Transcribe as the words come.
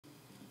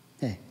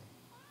Hey,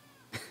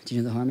 do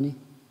you know the harmony?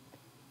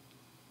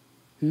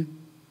 Hmm?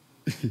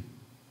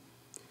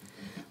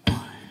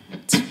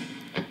 One, two,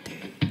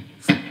 three,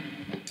 four.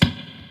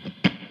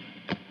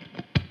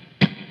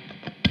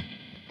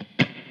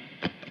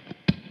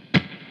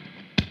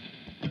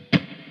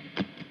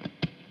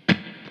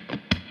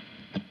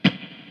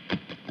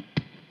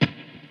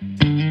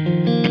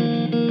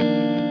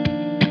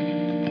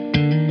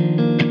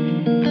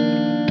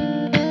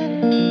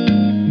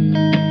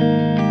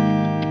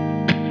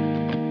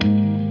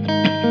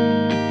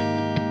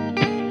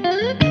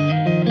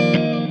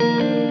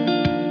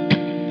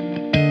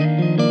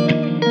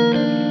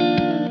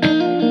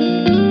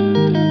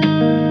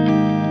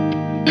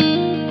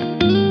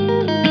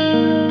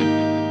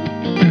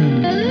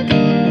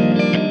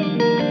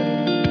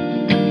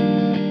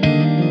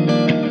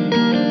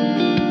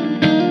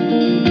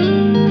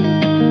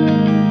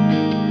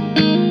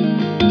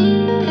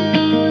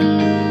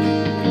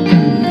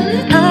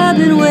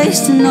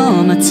 Wasting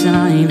all my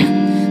time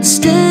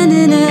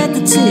standing at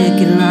the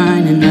ticket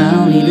line, and I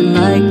don't even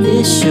like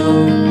this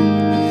show.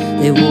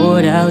 They wore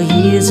it out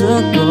years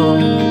ago.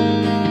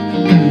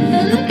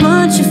 A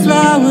bunch of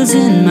flowers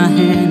in my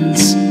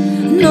hands,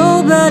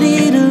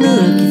 nobody to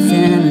look at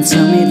them and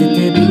tell me that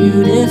they're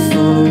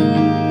beautiful.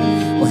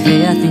 Well,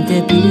 hey, I think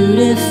they're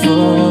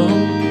beautiful.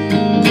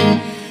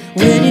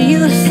 Where do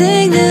you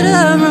think that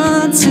I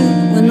run to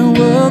when the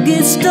world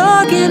gets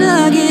dark and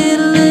I get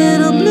a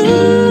little blue?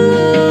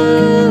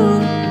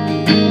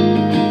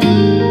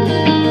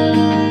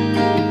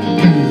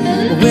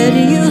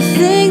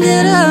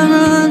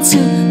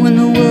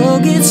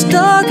 It's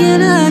dark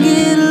and I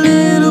get a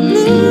little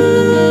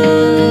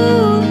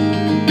blue.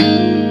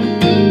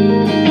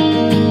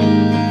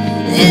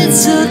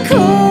 It's a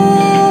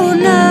cold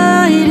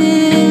night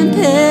in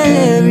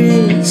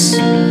Paris,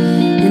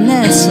 and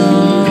that's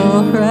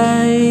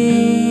alright.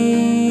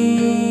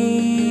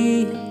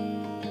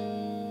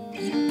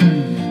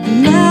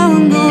 Now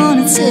I'm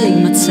gonna take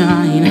my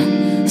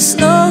time,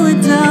 slow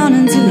it down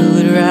and do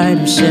it right.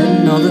 I'm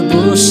shedding all the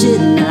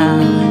bullshit now.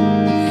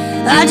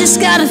 I just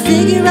gotta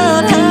figure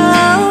out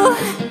how.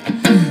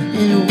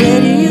 And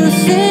where do you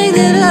think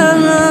that I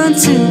run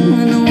to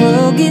when the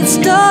world gets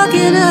dark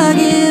and I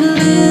get a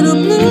little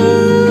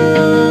blue?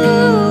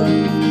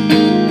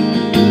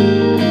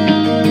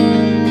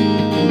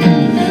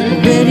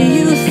 Where do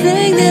you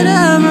think that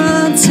I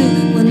run to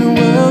when the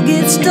world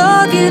gets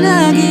dark and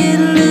I get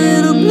a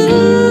little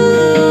blue?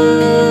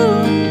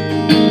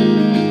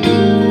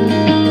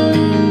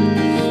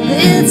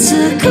 It's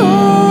a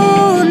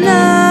cold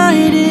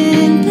night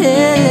in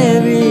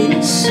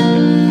Paris,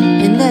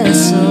 and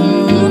that's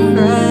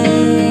alright.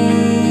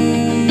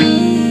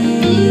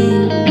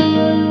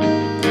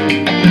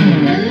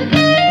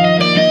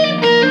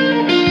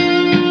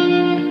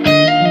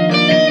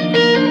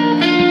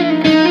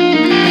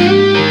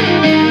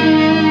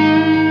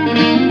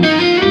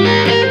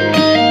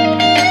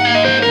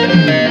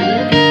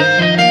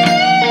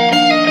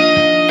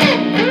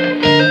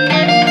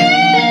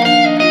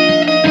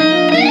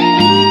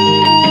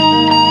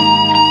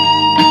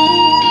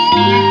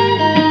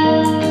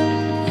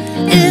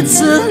 It's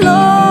a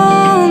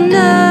long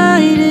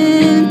night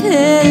in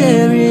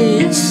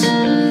Paris,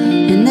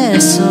 and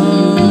that's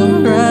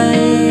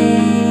alright.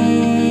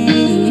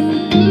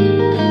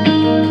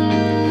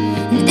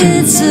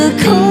 It's a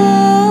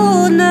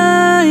cold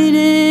night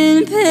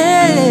in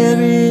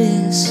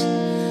Paris,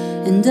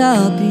 and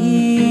I'll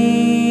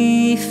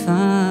be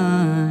fine.